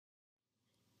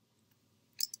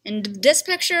And this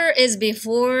picture is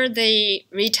before the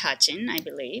retouching, I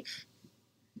believe.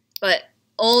 But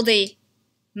all the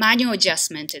manual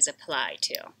adjustment is applied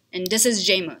to. And this is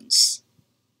Jamon's.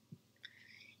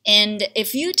 And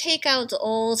if you take out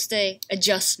all the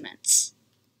adjustments,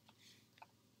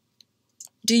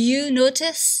 do you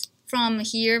notice from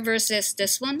here versus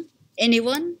this one,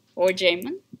 anyone or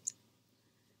Jamon,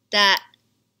 that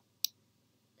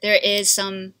there is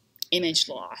some image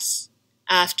loss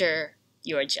after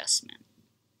your adjustment?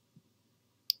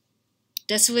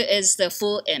 This is the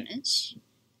full image.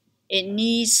 It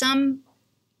needs some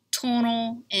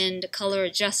tonal and color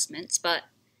adjustments,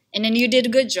 and then you did a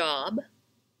good job.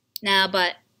 Now,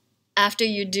 but after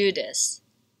you do this,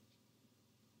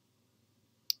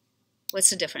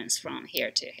 what's the difference from here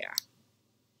to here?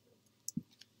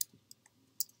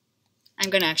 I'm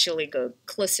going to actually go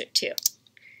closer to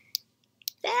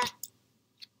that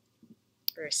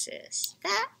versus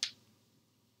that.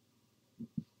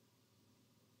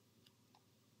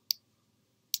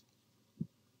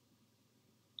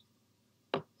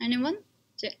 Anyone?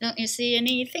 Don't you see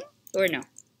anything? Or no?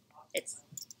 It's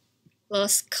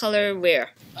lost color where?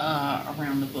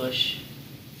 Around the bush.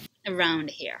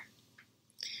 Around here.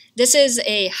 This is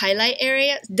a highlight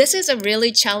area. This is a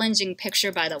really challenging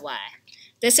picture, by the way.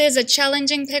 This is a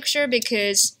challenging picture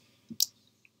because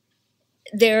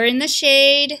they're in the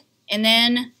shade, and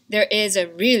then there is a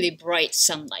really bright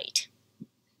sunlight.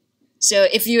 So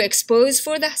if you expose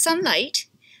for the sunlight,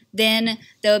 then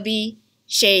they'll be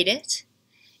shaded.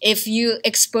 If you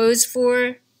expose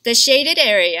for the shaded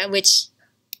area, which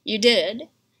you did,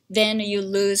 then you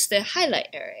lose the highlight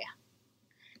area.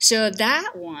 So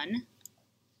that one,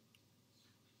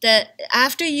 that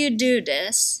after you do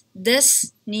this,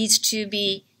 this needs to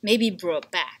be maybe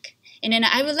brought back. And then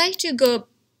I would like to go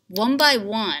one by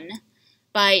one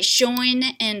by showing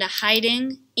and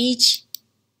hiding each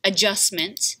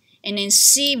adjustment and then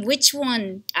see which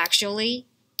one actually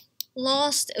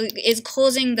is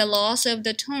causing the loss of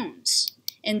the tones.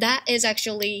 And that is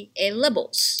actually a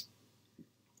labels.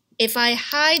 If I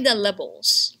hide the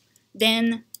labels,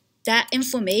 then that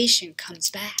information comes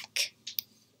back.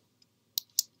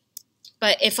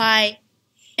 But if I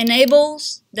enable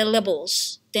the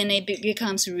labels, then it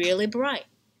becomes really bright.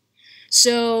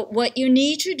 So what you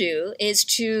need to do is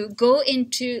to go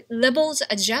into labels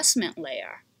adjustment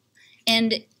layer.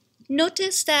 And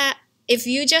notice that if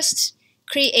you just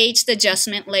create the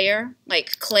adjustment layer,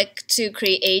 like click to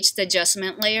create the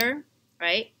adjustment layer,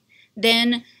 right?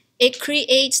 Then it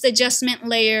creates the adjustment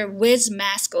layer with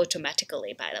mask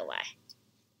automatically, by the way.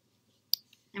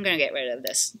 I'm going to get rid of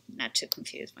this, not to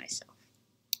confuse myself.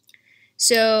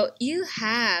 So you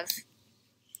have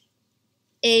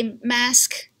a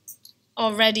mask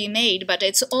already made, but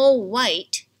it's all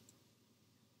white.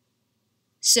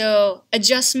 So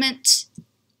adjustment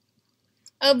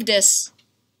of this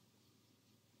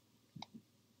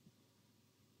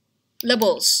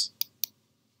labels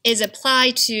is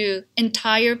applied to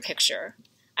entire picture.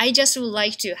 I just would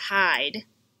like to hide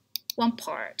one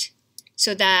part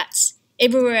so that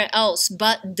everywhere else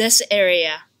but this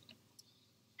area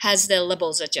has the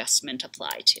labels adjustment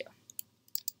applied to.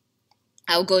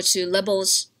 I'll go to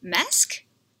labels mask.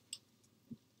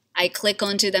 I click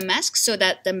onto the mask so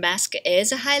that the mask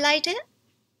is highlighted.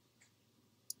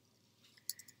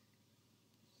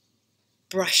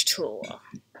 Brush tool.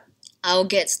 I'll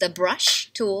get the brush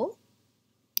tool.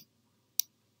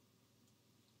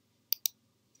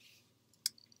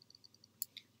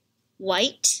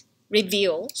 White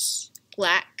reveals,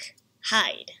 black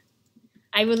hide.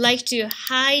 I would like to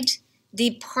hide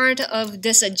the part of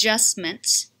this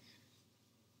adjustment,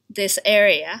 this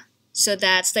area, so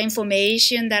that the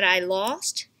information that I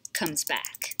lost comes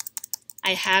back.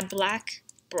 I have black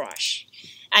brush.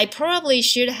 I probably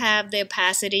should have the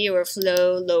opacity or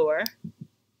flow lower.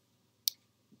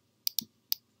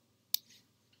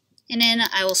 And then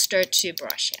I will start to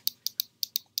brush it.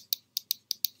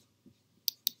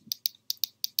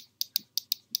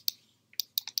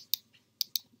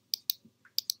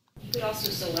 You could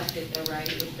also select it though, right?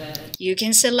 With the you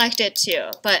can select it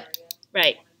too, but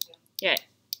right, yeah.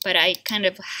 But I kind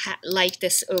of like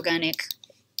this organic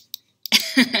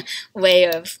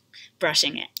way of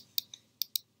brushing it.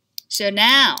 So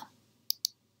now,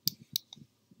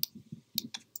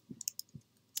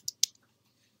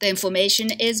 the information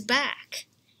is back,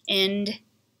 and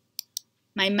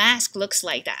my mask looks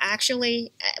like that.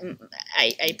 Actually,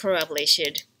 I probably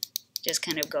should just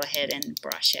kind of go ahead and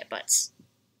brush it, but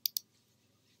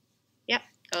yep,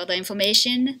 all the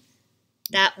information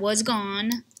that was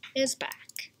gone is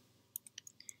back.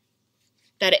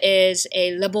 That is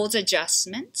a labels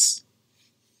adjustment.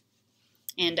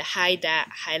 and hide that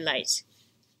highlight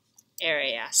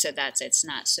area so that it's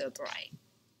not so bright.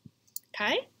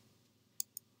 Okay?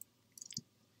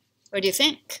 What do you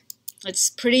think? It's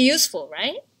pretty useful,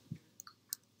 right?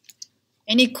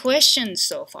 Any questions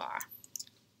so far?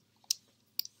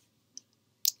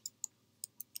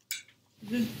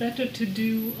 Is it better to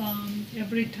do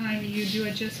every time you do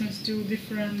adjustments, do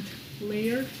different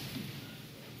layer?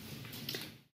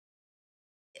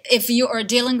 If you are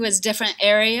dealing with different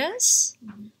areas,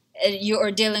 you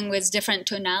are dealing with different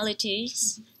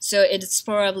tonalities, so it's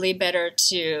probably better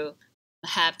to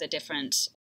have the different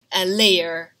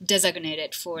layer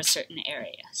designated for certain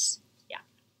areas. Yeah.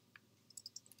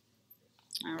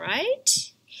 All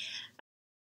right.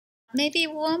 Maybe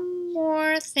one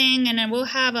more thing, and then we'll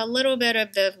have a little bit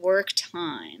of the work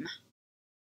time.